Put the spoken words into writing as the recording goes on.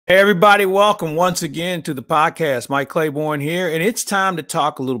Hey, everybody, welcome once again to the podcast. Mike Claiborne here, and it's time to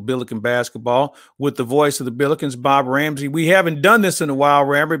talk a little Billiken basketball with the voice of the Billikens, Bob Ramsey. We haven't done this in a while,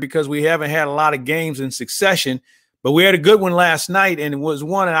 Ramsey, because we haven't had a lot of games in succession, but we had a good one last night, and it was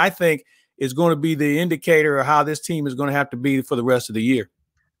one that I think is going to be the indicator of how this team is going to have to be for the rest of the year.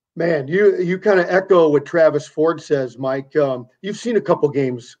 Man, you kind of echo what Travis Ford says, Mike. You've seen a couple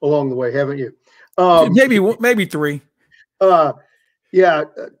games along the way, haven't you? Maybe three. Yeah.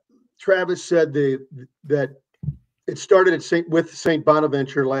 Travis said that it started at with St.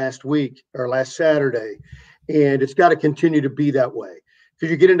 Bonaventure last Saturday, and it's got to continue to be that way because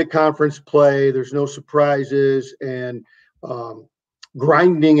you get into conference play, there's no surprises, and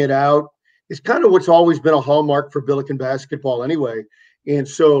grinding it out is kind of what's always been a hallmark for Billiken basketball anyway. And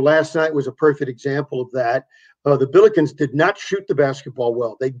so last night was a perfect example of that. The Billikens did not shoot the basketball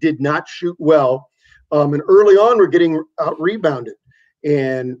well. They did not shoot well, and early on we're getting out rebounded.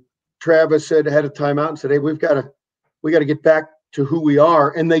 And Travis said had a timeout and said, "Hey, we got to get back to who we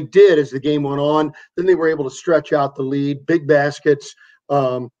are," and they did as the game went on. Then they were able to stretch out the lead, big baskets,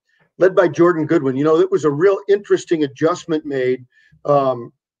 led by Jordan Goodwin. You know, it was a real interesting adjustment made.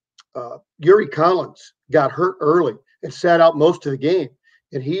 Yuri Collins got hurt early and sat out most of the game,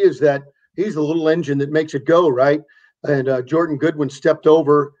 and he's the little engine that makes it go, right? And Jordan Goodwin stepped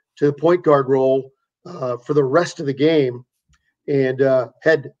over to the point guard role for the rest of the game and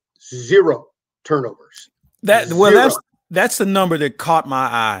had 0 turnovers. That's the number that caught my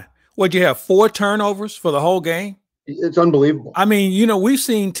eye. What'd you have, 4 turnovers for the whole game? It's unbelievable. I mean, you know, we've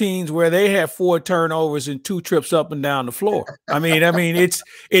seen teams where they have 4 turnovers and 2 trips up and down the floor. I mean,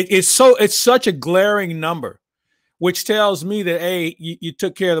 it's such a glaring number, which tells me that A, you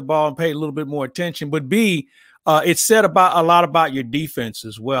took care of the ball and paid a little bit more attention, but B, it said a lot about your defense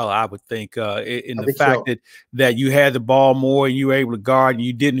as well, I would think, in the fact that you had the ball more and you were able to guard and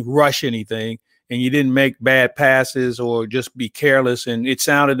you didn't rush anything and you didn't make bad passes or just be careless. And it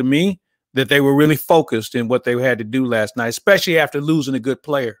sounded to me that they were really focused in what they had to do last night, especially after losing a good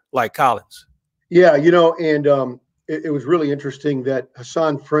player like Collins. Yeah, you know, and it was really interesting that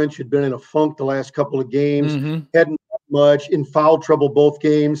Hassan French had been in a funk the last couple of games, hadn't much, in foul trouble both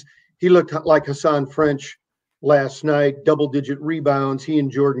games. He looked like Hassan French last night, double-digit rebounds. He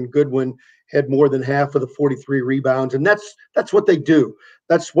and Jordan Goodwin had more than half of the 43 rebounds, and that's what they do.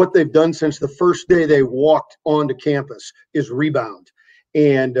 That's what they've done since the first day they walked onto campus is rebound,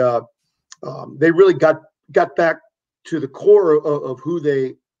 and they really got back to the core of who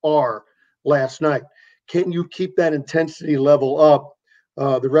they are last night. Can you keep that intensity level up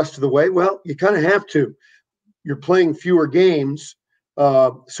the rest of the way? Well, you kind of have to. You're playing fewer games.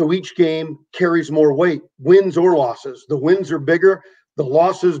 So each game carries more weight, wins or losses. The wins are bigger, the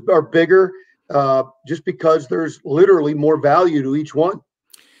losses are bigger, just because there's literally more value to each one.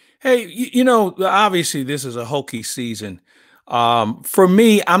 Hey, you know, obviously this is a hokey season. For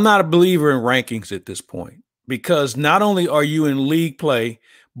me, I'm not a believer in rankings at this point because not only are you in league play,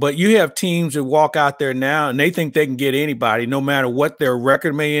 but you have teams that walk out there now and they think they can get anybody, no matter what their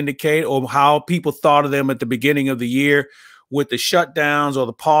record may indicate or how people thought of them at the beginning of the year. With the shutdowns or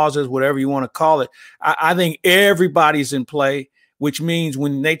the pauses, whatever you want to call it, I think everybody's in play, which means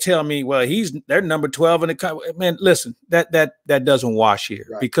when they tell me, well, they're number 12 in the country, man, listen, that doesn't wash here,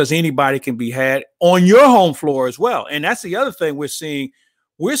 right? Because anybody can be had on your home floor as well. And that's the other thing we're seeing.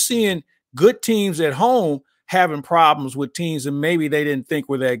 We're seeing good teams at home having problems with teams that maybe they didn't think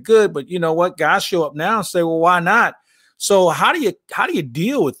were that good. But you know what? Guys show up now and say, well, why not? So how do you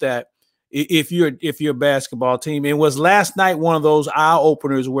deal with that? If you're a basketball team? And was last night one of those eye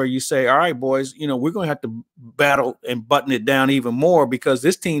openers where you say, all right, boys, you know, we're going to have to battle and button it down even more because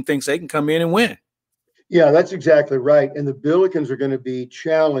this team thinks they can come in and win. Yeah, that's exactly right. And the Billikens are going to be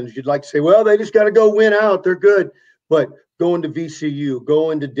challenged. You'd like to say, well, they just got to go win out. They're good. But going to VCU,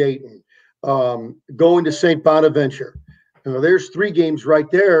 going to Dayton, going to St. Bonaventure, you know, there's 3 games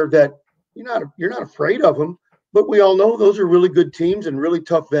right there that you're not afraid of them. But we all know those are really good teams and really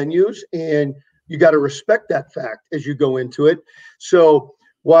tough venues, and you got to respect that fact as you go into it. So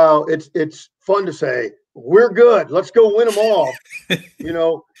while it's fun to say, we're good, let's go win them all, you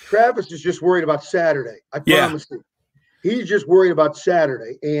know, Travis is just worried about Saturday. I promise you. He's just worried about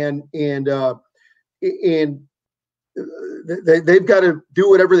Saturday. And they've got to do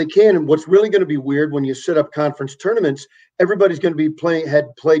whatever they can. And what's really going to be weird when you set up conference tournaments, everybody's going to be played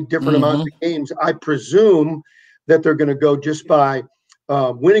different amounts of games. I presume that they're going to go just by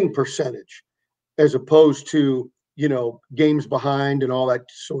winning percentage as opposed to, you know, games behind and all that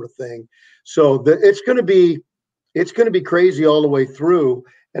sort of thing. So it's going to be crazy all the way through.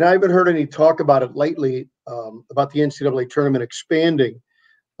 And I haven't heard any talk about it lately, about the NCAA tournament expanding.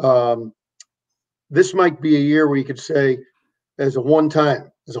 This might be a year where you could say, as a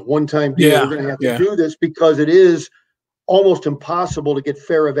one-time deal, we're going to have to do this because it is almost impossible to get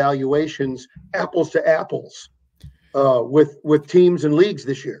fair evaluations, apples to apples, with teams and leagues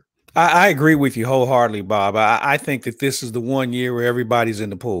this year. I agree with you wholeheartedly, Bob. I think that this is the one year where everybody's in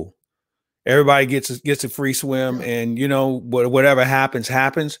the pool. Everybody gets a free swim, and whatever happens.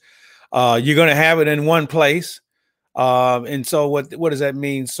 You're going to have it in one place. And so what does that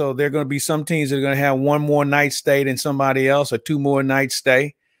mean? So there are going to be some teams that are going to have one more night stay than somebody else, or two more nights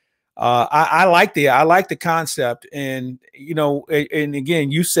stay. I like the concept, and and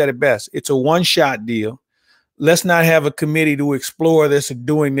again, you said it best. It's a one-shot deal. Let's not have a committee to explore this and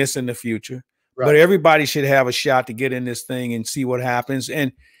doing this in the future. Right. But everybody should have a shot to get in this thing and see what happens.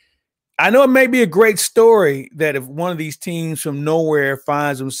 And I know it may be a great story that if one of these teams from nowhere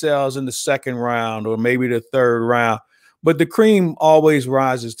finds themselves in the second round or maybe the third round, but the cream always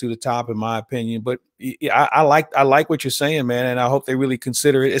rises to the top, in my opinion. But I like what you're saying, man, and I hope they really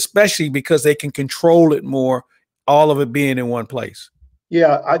consider it, especially because they can control it more, all of it being in one place.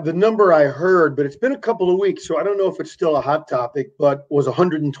 Yeah, the number I heard, but it's been a couple of weeks, so I don't know if it's still a hot topic, but was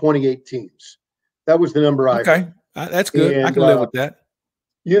 128 teams. That was the number I heard. Okay, that's good. And I can live with that.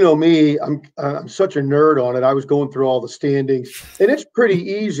 You know me, I'm such a nerd on it. I was going through all the standings, and it's pretty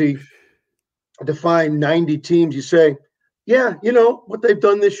easy to find 90 teams. You say, yeah, what they've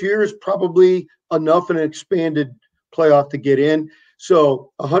done this year is probably enough in an expanded playoff to get in.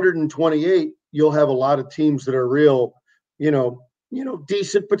 So 128, you'll have a lot of teams that are real,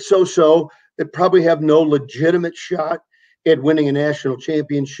 decent, but so-so, that probably have no legitimate shot at winning a national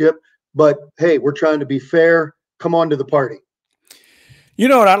championship. But hey, we're trying to be fair. Come on to the party. You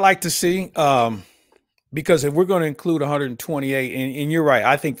know what I'd like to see? Because if we're going to include 128, and you're right,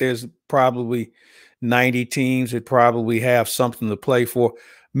 I think there's probably 90 teams that probably have something to play for.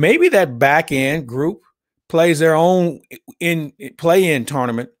 Maybe that back end group plays their own play-in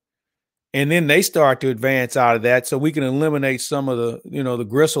tournament, and then they start to advance out of that, so we can eliminate some of the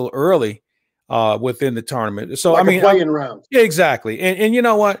gristle early within the tournament. So like a play-in round. Yeah, exactly. And you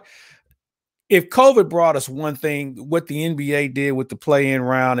know what? If COVID brought us one thing, what the NBA did with the play-in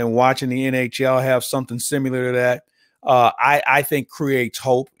round and watching the NHL have something similar to that, I think creates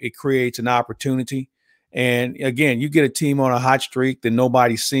hope. It creates an opportunity. And again, you get a team on a hot streak that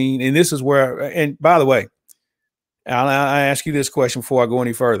nobody's seen. And this is where, and by the way, I ask you this question before I go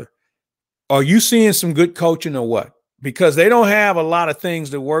any further. Are you seeing some good coaching or what? Because they don't have a lot of things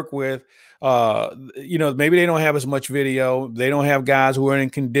to work with. Maybe they don't have as much video. They don't have guys who are in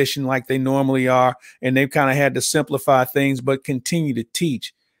condition like they normally are, and they've kind of had to simplify things, but continue to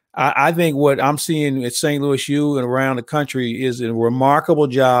teach. I think what I'm seeing at St. Louis U and around the country is a remarkable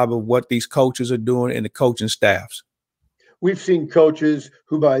job of what these coaches are doing and the coaching staffs. We've seen coaches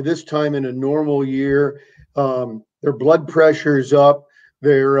who by this time in a normal year, their blood pressure is up.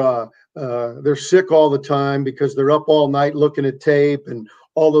 They're sick all the time because they're up all night looking at tape and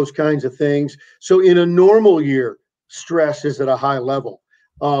all those kinds of things. So in a normal year, stress is at a high level.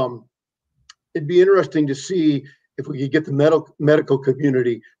 It'd be interesting to see if we could get the medical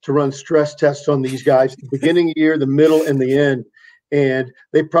community to run stress tests on these guys at the beginning of the year, the middle, and the end. And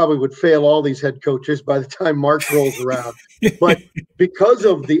they probably would fail all these head coaches by the time March rolls around. But because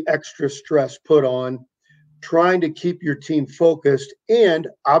of the extra stress put on, trying to keep your team focused, and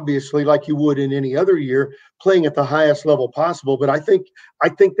obviously, like you would in any other year, playing at the highest level possible. But I think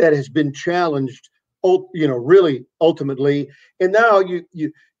that has been challenged, really ultimately. And now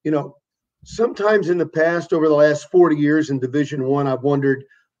you sometimes in the past, over the last 40 years in Division I, I've wondered,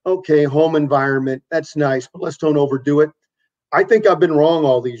 okay, home environment, that's nice, but let's don't overdo it. I think I've been wrong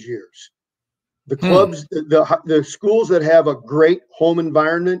all these years. The clubs, the schools that have a great home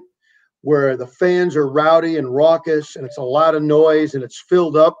environment, where the fans are rowdy and raucous and it's a lot of noise and it's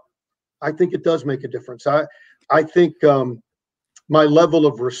filled up, I think it does make a difference. I think my level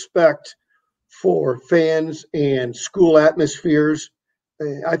of respect for fans and school atmospheres,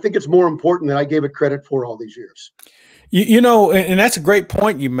 I think it's more important than I gave it credit for all these years. And that's a great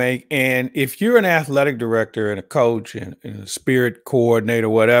point you make. And if you're an athletic director and a coach and a spirit coordinator,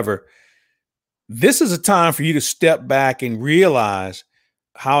 whatever, this is a time for you to step back and realize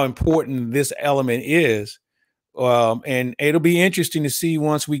how important this element is. And it'll be interesting to see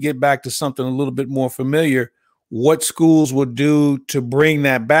once we get back to something a little bit more familiar, what schools will do to bring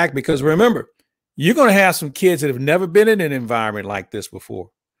that back. Because remember, you're going to have some kids that have never been in an environment like this before.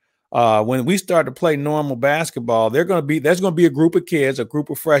 When we start to play normal basketball, there's going to be a group of kids, a group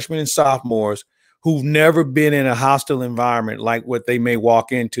of freshmen and sophomores who've never been in a hostile environment like what they may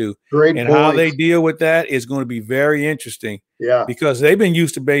walk into. Great and point. How they deal with that is going to be very interesting. Yeah. Because they've been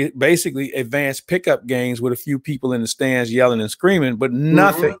used to basically advanced pickup games with a few people in the stands yelling and screaming, but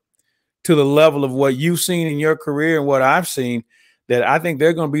nothing to the level of what you've seen in your career and what I've seen, that I think there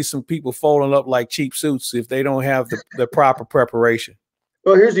are going to be some people folding up like cheap suits if they don't have the proper preparation.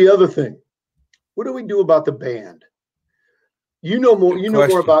 Well, here's the other thing. What do we do about the band? You know more. You know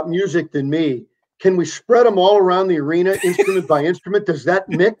more about music than me. Can we spread them all around the arena, instrument by instrument? Does that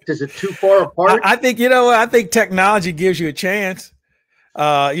mix? Is it too far apart? I think, I think technology gives you a chance.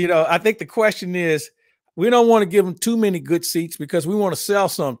 I think the question is, we don't want to give them too many good seats because we want to sell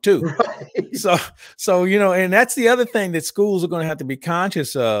some too. Right. So, and that's the other thing that schools are going to have to be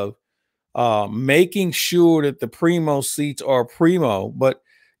conscious of, making sure that the primo seats are primo. But,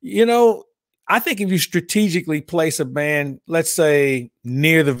 I think if you strategically place a band, let's say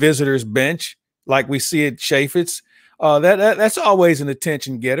near the visitors bench, like we see at Chaffetz, that's always an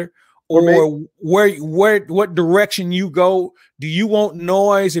attention getter. Or what direction you go. Do you want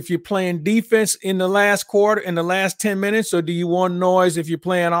noise if you're playing defense in the last quarter, in the last 10 minutes, or do you want noise if you're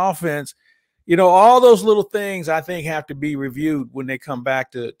playing offense? All those little things I think have to be reviewed when they come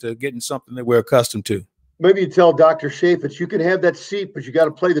back to getting something that we're accustomed to. Maybe you tell Dr. Chaffetz, you can have that seat, but you got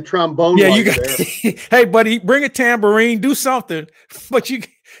to play the trombone. Yeah, you got. Hey, buddy, bring a tambourine, do something, but you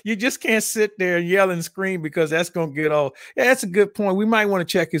just can't sit there and yell and scream because that's going to get old. Yeah, that's a good point. We might want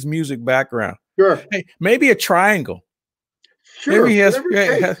to check his music background. Sure. Hey, maybe a triangle. Sure. Maybe he has.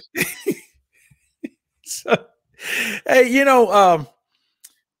 So, hey,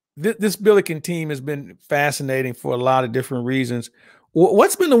 this Billiken team has been fascinating for a lot of different reasons.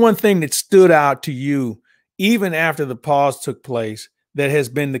 What's been the one thing that stood out to you, even after the pause took place, that has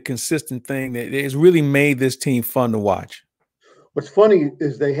been the consistent thing that has really made this team fun to watch? What's funny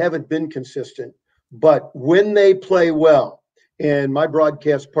is they haven't been consistent, but when they play well, and my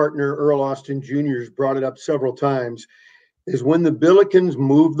broadcast partner, Earl Austin Jr., has brought it up several times, is when the Billikens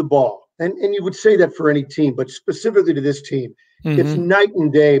move the ball. And you would say that for any team, but specifically to this team, it's night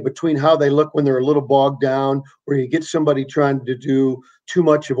and day between how they look when they're a little bogged down, where you get somebody trying to do too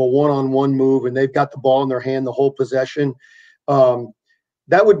much of a one-on-one move and they've got the ball in their hand the whole possession.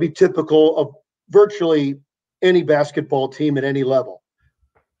 That would be typical of virtually any basketball team at any level.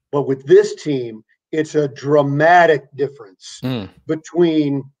 But with this team, it's a dramatic difference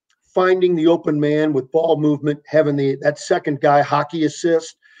between finding the open man with ball movement, having that second guy hockey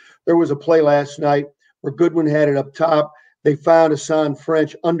assist. There was a play last night where Goodwin had it up top. They found Hassan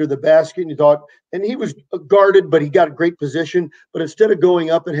French under the basket, and he was guarded, but he got a great position. But instead of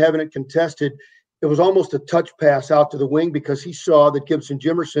going up and having it contested, it was almost a touch pass out to the wing because he saw that Gibson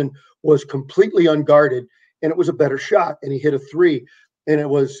Jimerson was completely unguarded, and it was a better shot, and he hit a three. And it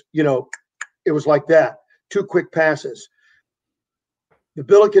was, it was like that. 2 quick passes. The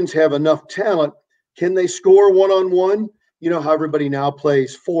Billikens have enough talent. Can they score one-on-one? You know how everybody now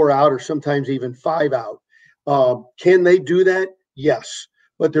plays 4 out or sometimes even 5 out. Can they do that? Yes.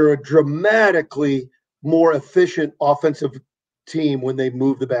 But they're a dramatically more efficient offensive team when they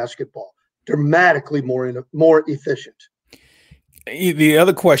move the basketball. Dramatically more efficient. The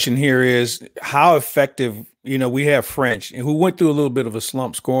other question here is how effective, we have French, who went through a little bit of a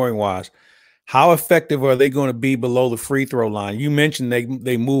slump scoring wise. How effective are they going to be below the free throw line? You mentioned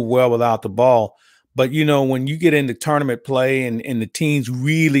they move well without the ball, but when you get into tournament play and the teams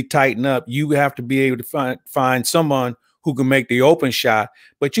really tighten up, you have to be able to find someone who can make the open shot,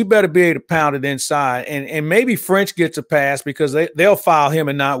 but you better be able to pound it inside. And maybe French gets a pass because they'll foul him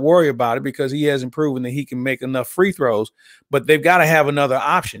and not worry about it because he hasn't proven that he can make enough free throws, but they've got to have another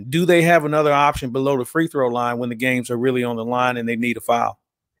option. Do they have another option below the free throw line when the games are really on the line and they need a foul?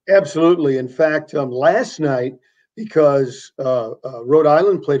 Absolutely. In fact, last night, because Rhode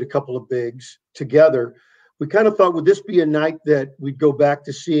Island played a couple of bigs together, we kind of thought, would this be a night that we'd go back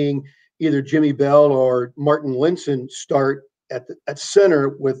to seeing either Jimmy Bell or Martin Linson start at center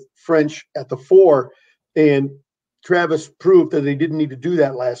with French at the 4. And Travis proved that they didn't need to do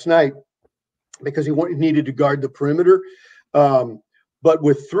that last night because he needed to guard the perimeter. But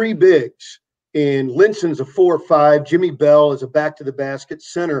with 3 bigs, and Linson's a 4-5, Jimmy Bell is a back to the basket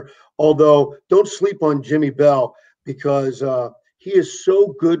center. Although don't sleep on Jimmy Bell because he is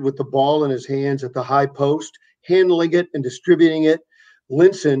so good with the ball in his hands at the high post, handling it and distributing it.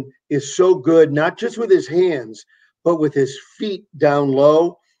 Linson is so good, not just with his hands, but with his feet down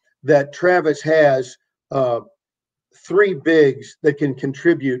low, that Travis has 3 bigs that can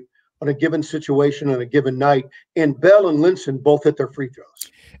contribute on a given situation on a given night. And Bell and Linson both hit their free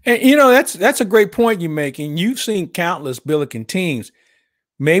throws. And that's a great point you make. And you've seen countless Billiken teams.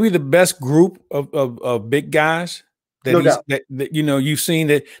 maybe the best group of big guys that No doubt. that you've seen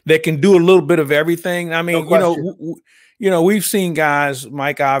that can do a little bit of everything. I No mean, question. we've seen guys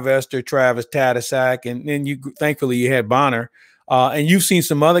Mike Ivester, Travis Tatasak, and then thankfully you had Bonner, and you've seen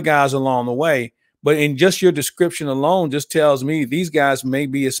some other guys along the way. But in just your description alone just tells me these guys may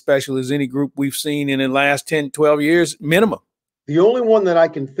be as special as any group we've seen in the last 10, 12 years minimum. The only one that I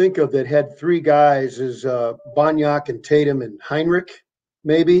can think of that had three guys is Banyak and Tatum and Heinrich,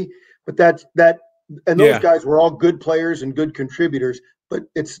 maybe. But and those guys were all good players and good contributors, but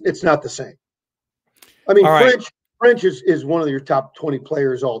it's not the same. I mean, French is one of your top 20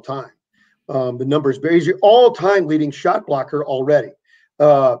 players all time. The numbers, he's your all-time leading shot blocker already.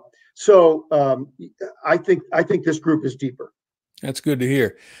 So I think this group is deeper. That's good to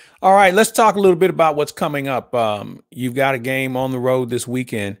hear. All right, let's talk a little bit about what's coming up. You've got a game on the road this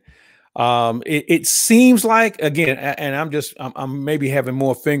weekend. It seems like, again, and I'm maybe having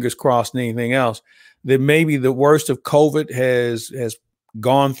more fingers crossed than anything else, that maybe the worst of COVID has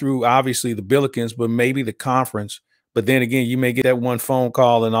gone through, obviously the Billikens, but maybe the conference. But then again, you may get that one phone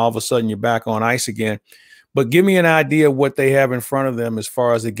call and all of a sudden you're back on ice again. But give me an idea of what they have in front of them as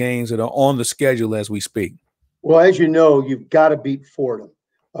far as the games that are on the schedule as we speak. Well, as you know, you've got to beat Fordham.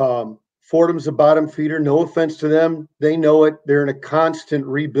 Fordham's a bottom feeder. No offense to them. They know it. They're in a constant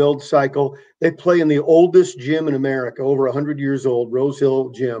rebuild cycle. They play in the oldest gym in America, over 100 years old, Rose Hill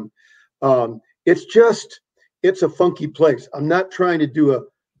Gym. It's a funky place. I'm not trying to do a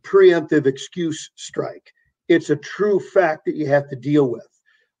preemptive excuse strike. It's a true fact that you have to deal with.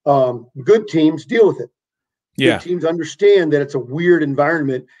 Good teams deal with it. Yeah. Good teams understand that it's a weird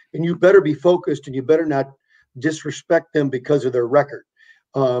environment, and you better be focused, and you better not disrespect them because of their record.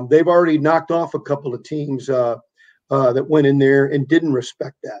 They've already knocked off a couple of teams that went in there and didn't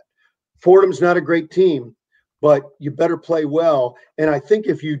respect that. Fordham's not a great team, but you better play well. And I think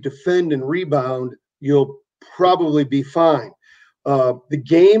if you defend and rebound, you'll probably be fine. The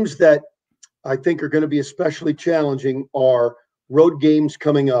games that I think are going to be especially challenging are road games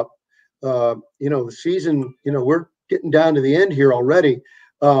coming up. The season, we're getting down to the end here already.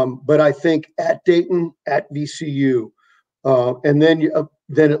 But I think at Dayton, at VCU, and then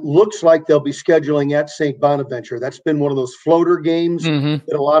it looks like they'll be scheduling at St. Bonaventure. That's been one of those floater games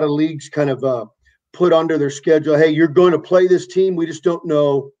that a lot of leagues kind of put under their schedule. Hey, you're going to play this team. We just don't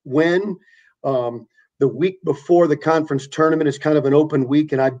know when. The week before the conference tournament is kind of an open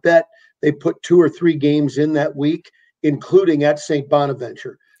week, and I bet they put 2 or 3 games in that week, including at St.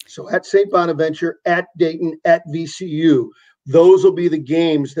 Bonaventure. So at St. Bonaventure, at Dayton, at VCU, those will be the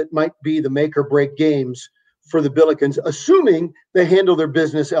games that might be the make or break games for the Billikens, assuming they handle their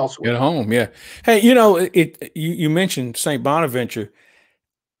business elsewhere. At home, yeah. Hey, you mentioned St. Bonaventure.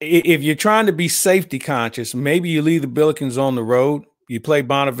 If you're trying to be safety conscious, maybe you leave the Billikens on the road, you play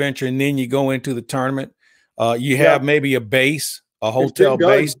Bonaventure, and then you go into the tournament. You have maybe a base, a hotel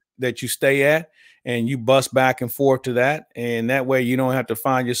base that you stay at, and you bus back and forth to that. And that way you don't have to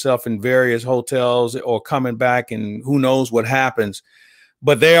find yourself in various hotels or coming back and who knows what happens.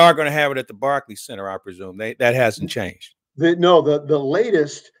 But they are going to have it at the Barclays Center, I presume. That hasn't changed. The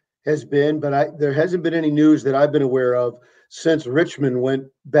latest has been, but there hasn't been any news that I've been aware of since Richmond went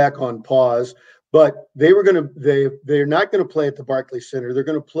back on pause. But they're not going to play at the Barclays Center. They're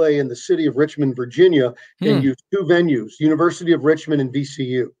going to play in the city of Richmond, Virginia, and use 2 venues, University of Richmond and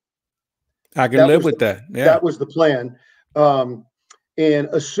VCU. I can live with that. Yeah. That was the plan. And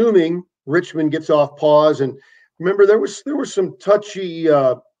assuming Richmond gets off pause, and remember there was some touchy,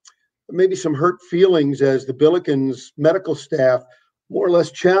 maybe some hurt feelings as the Billikens medical staff more or less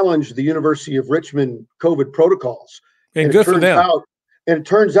challenged the University of Richmond COVID protocols. And good for them. And it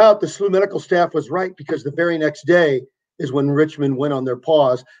turns out the SLU medical staff was right, because the very next day is when Richmond went on their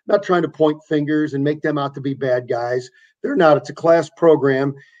pause. Not trying to point fingers and make them out to be bad guys. They're not. It's a class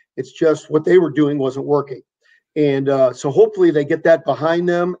program. It's just what they were doing wasn't working. And so hopefully they get that behind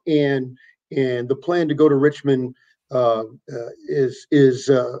them. And the plan to go to Richmond is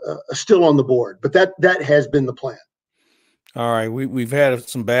still on the board. But that has been the plan. All right, we've had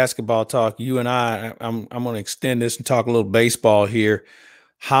some basketball talk. You and I'm going to extend this and talk a little baseball here.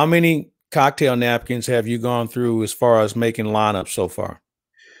 How many cocktail napkins have you gone through as far as making lineups so far?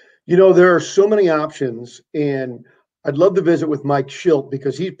 There are so many options, and I'd love to visit with Mike Schilt,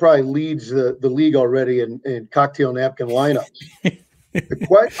 because he probably leads the league already in cocktail napkin lineups.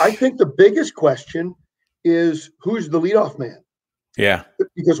 I think the biggest question is, who's the leadoff man? Yeah.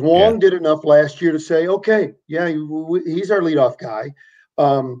 Because Wong did enough last year to say, okay, yeah, he's our leadoff guy.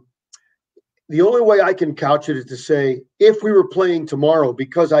 The only way I can couch it is to say, if we were playing tomorrow,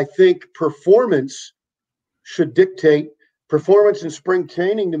 because I think performance should dictate performance in spring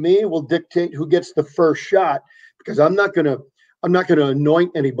training to me will dictate who gets the first shot, because I'm not going to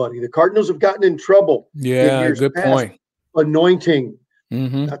anoint anybody. The Cardinals have gotten in trouble in Yeah, years good past point. anointing,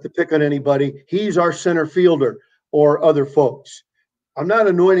 Mm-hmm. not to pick on anybody. He's our center fielder or other folks. I'm not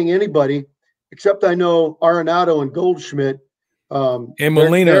anointing anybody, except I know Arenado and Goldschmidt. And They're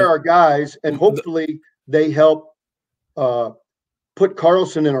Molina, our guys, and hopefully they help put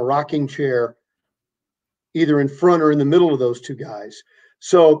Carlson in a rocking chair, either in front or in the middle of those two guys.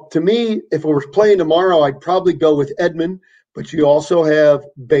 So to me, if we were playing tomorrow, I'd probably go with Edman, but you also have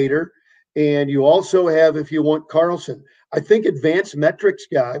Bader, and you also have, if you want, Carlson. I think advanced metrics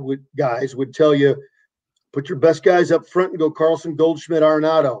guys would tell you, put your best guys up front and go Carlson, Goldschmidt,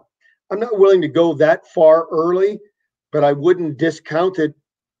 Arenado. I'm not willing to go that far early, but I wouldn't discount it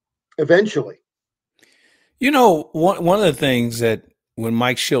eventually. you know, one of the things that when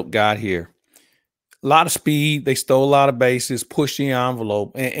Mike Schilt got here, a lot of speed, they stole a lot of bases, pushed the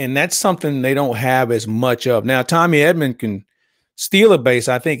envelope, and that's something they don't have as much of. Now, Tommy Edman can steal a base,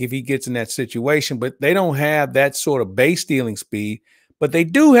 I think, if he gets in that situation, but they don't have that sort of base stealing speed. But they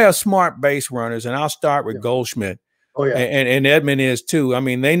do have smart base runners, and I'll start with Goldschmidt. Oh, yeah. And Edman is too. I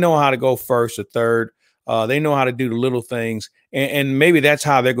mean, they know how to go first or third. They know how to do the little things, and maybe that's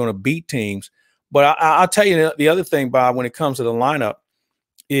how they're going to beat teams. But I'll tell you the other thing, Bob, when it comes to the lineup,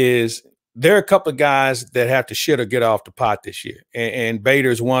 is there are a couple of guys that have to shit or get off the pot this year, and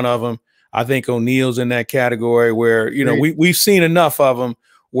Bader's one of them. I think O'Neill's in that category where, you know, we've seen enough of them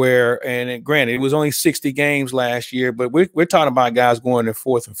where, and granted, it was only 60 games last year, but we're talking about guys going their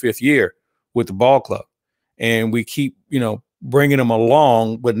fourth and fifth year with the ball club, and we keep, you know, bringing them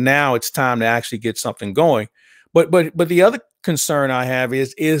along, but now it's time to actually get something going. But the other concern I have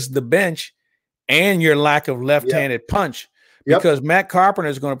is the bench and your lack of left-handed punch. Because Matt Carpenter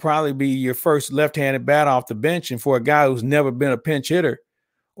is going to probably be your first left-handed bat off the bench. And for a guy who's never been a pinch hitter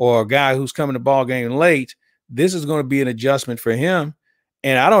or a guy who's coming to ball game late, this is going to be an adjustment for him.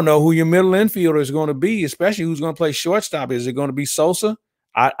 And I don't know who your middle infielder is going to be, especially who's going to play shortstop. Is it going to be Sosa?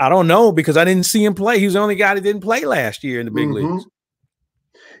 I don't know, because I didn't see him play. He was the only guy that didn't play last year in the big leagues.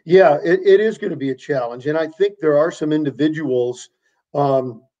 Yeah, it is going to be a challenge. And I think there are some individuals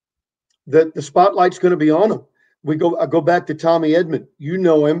that the spotlight's going to be on them. I go back to Tommy Edman. You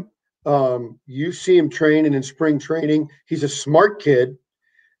know him. You see him training in spring training. He's a smart kid.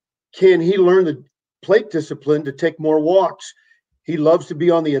 Can he learn the plate discipline to take more walks? He loves to be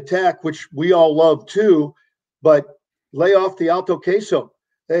on the attack, which we all love too, but lay off the alto queso.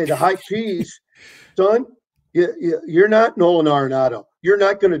 Hey, the high cheese, son, you're not Nolan Arenado. You're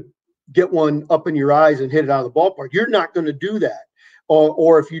not going to get one up in your eyes and hit it out of the ballpark. You're not going to do that.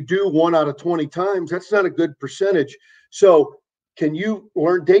 Or if you do 1 out of 20 times, that's not a good percentage. So can you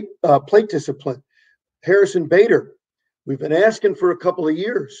learn plate discipline? Harrison Bader, we've been asking for a couple of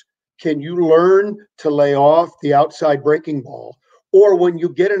years. Can you learn to lay off the outside breaking ball? Or when you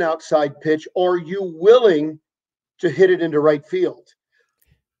get an outside pitch, are you willing to hit it into right field?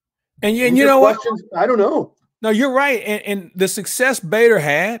 And you know what? I don't know. No, you're right. And the success Bader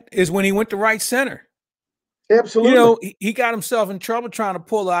had is when he went to right center. Absolutely. You know, he got himself in trouble trying to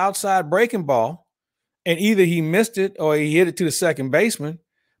pull the outside breaking ball, and either he missed it or he hit it to the second baseman.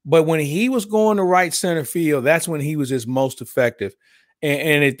 But when he was going to right center field, that's when he was his most effective.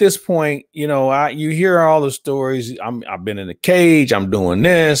 And at this point, you know, you hear all the stories. I've been in the cage. I'm doing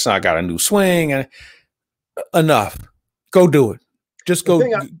this. I got a new swing. And enough. Go do it. Just go.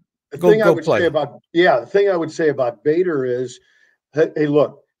 The thing I would say about Bader is, hey,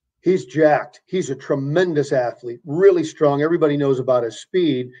 look. He's jacked. He's a tremendous athlete, really strong. Everybody knows about his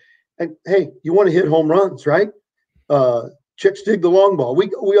speed. And hey, you want to hit home runs, right? Chicks dig the long ball.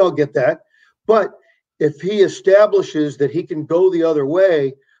 We all get that. But if he establishes that he can go the other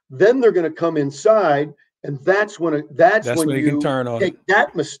way, then they're going to come inside, and that's when you can turn on take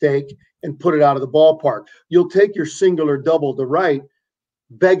that mistake and put it out of the ballpark. You'll take your single or double to right,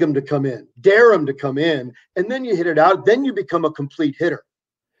 beg him to come in, dare him to come in, and then you hit it out. Then you become a complete hitter.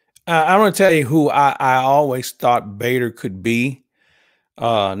 I want to tell you who I always thought Bader could be,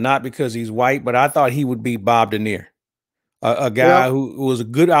 not because he's white, but I thought he would be Bob Denier, a guy who was a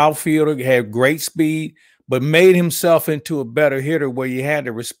good outfielder, had great speed, but made himself into a better hitter where you had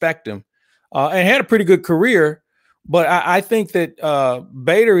to respect him, and had a pretty good career. But I think that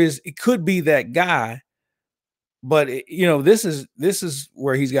Bader could be that guy. But you know, this is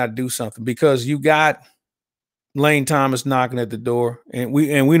where he's got to do something, because you got Lane Thomas knocking at the door, and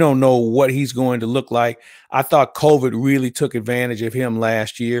we don't know what he's going to look like. I thought COVID really took advantage of him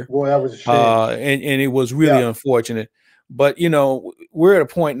last year. Boy, that was a shame. And it was really unfortunate. But you know, we're at a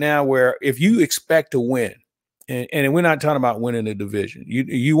point now where if you expect to win, and we're not talking about winning the division.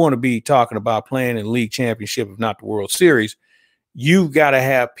 You want to be talking about playing in league championship, if not the World Series. You've got to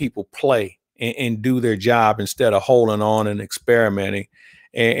have people play and do their job instead of holding on and experimenting.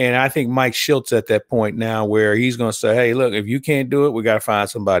 And I think Mike Shilt's at that point now where he's going to say, hey, look, if you can't do it, we got to find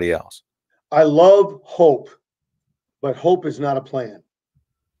somebody else. I love hope, but hope is not a plan.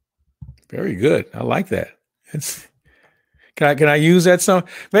 Very good. I like that. Can I use that some?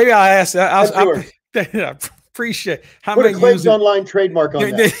 Maybe I'll ask. I appreciate how many. Put a Claibs Online trademark on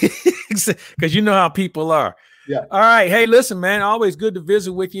that. Because you know how people are. Yeah. All right. Hey, listen, man, always good to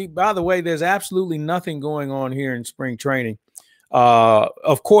visit with you. By the way, there's absolutely nothing going on here in spring training.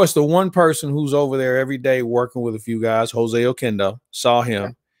 Of course, the one person who's over there every day working with a few guys, Jose Oquendo, saw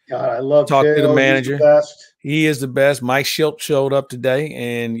him. God, I love talked to the manager. He's the best. He is the best. Mike Schilt showed up today,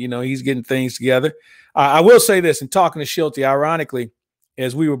 and he's getting things together. I will say this, in talking to Schilt, ironically,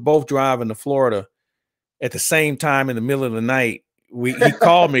 as we were both driving to Florida at the same time in the middle of the night, he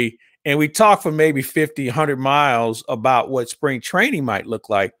called me. And we talked for maybe 50, 100 miles about what spring training might look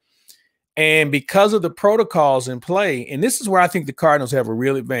like. And because of the protocols in play, and this is where I think the Cardinals have a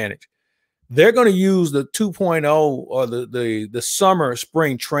real advantage, they're going to use the 2.0 or the summer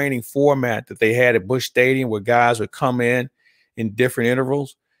spring training format that they had at Busch Stadium, where guys would come in different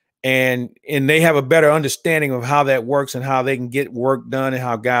intervals. And they have a better understanding of how that works and how they can get work done and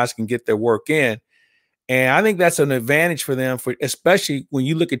how guys can get their work in. And I think that's an advantage for them, especially when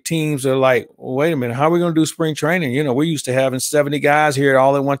you look at teams that are like, well, wait a minute, how are we going to do spring training? We're used to having 70 guys here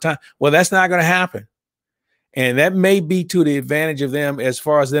all at one time. Well, that's not going to happen. And that may be to the advantage of them as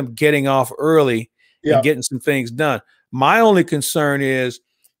far as them getting off early and getting some things done. My only concern is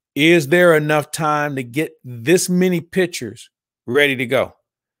there enough time to get this many pitchers ready to go?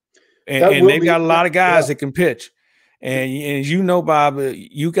 And they've got a lot of guys that can pitch. And Bob,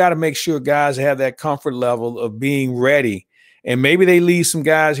 you got to make sure guys have that comfort level of being ready. And maybe they leave some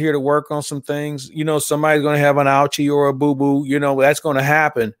guys here to work on some things. Somebody's going to have an ouchie or a boo-boo. That's going to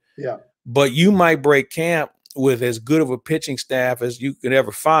happen. Yeah. But you might break camp with as good of a pitching staff as you could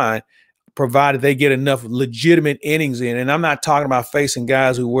ever find, provided they get enough legitimate innings in. And I'm not talking about facing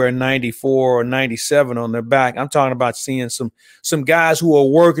guys who wear 94 or 97 on their back. I'm talking about seeing some guys who are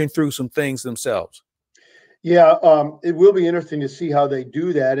working through some things themselves. Yeah, it will be interesting to see how they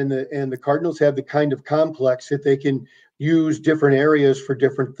do that. And the Cardinals have the kind of complex that they can use different areas for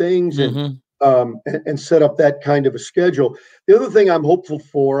different things and set up that kind of a schedule. The other thing I'm hopeful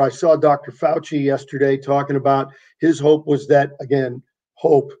for, I saw Dr. Fauci yesterday talking about his hope was that, again,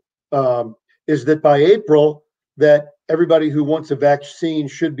 is that by April that everybody who wants a vaccine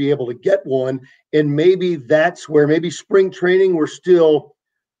should be able to get one. And maybe that's where maybe spring training we're still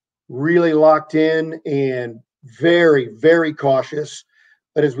really locked in and very, very cautious.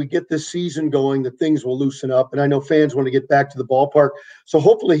 But as we get this season going, the things will loosen up. And I know fans want to get back to the ballpark. So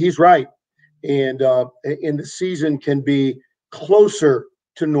hopefully he's right. And the season can be closer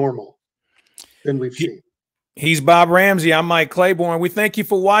to normal than we've seen. He's Bob Ramsey. I'm Mike Claiborne. We thank you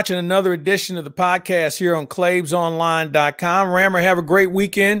for watching another edition of the podcast here on ClaibsOnline.com. Rammer, have a great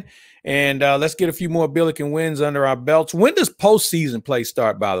weekend. And let's get a few more Billiken wins under our belts. When does postseason play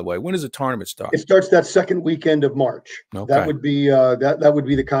start, by the way? When does the tournament start? It starts that second weekend of March. Okay. That would be that would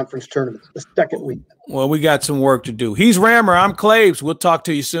be the conference tournament, the second week. Well, we got some work to do. He's Rammer. I'm Claibs. We'll talk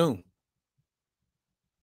to you soon.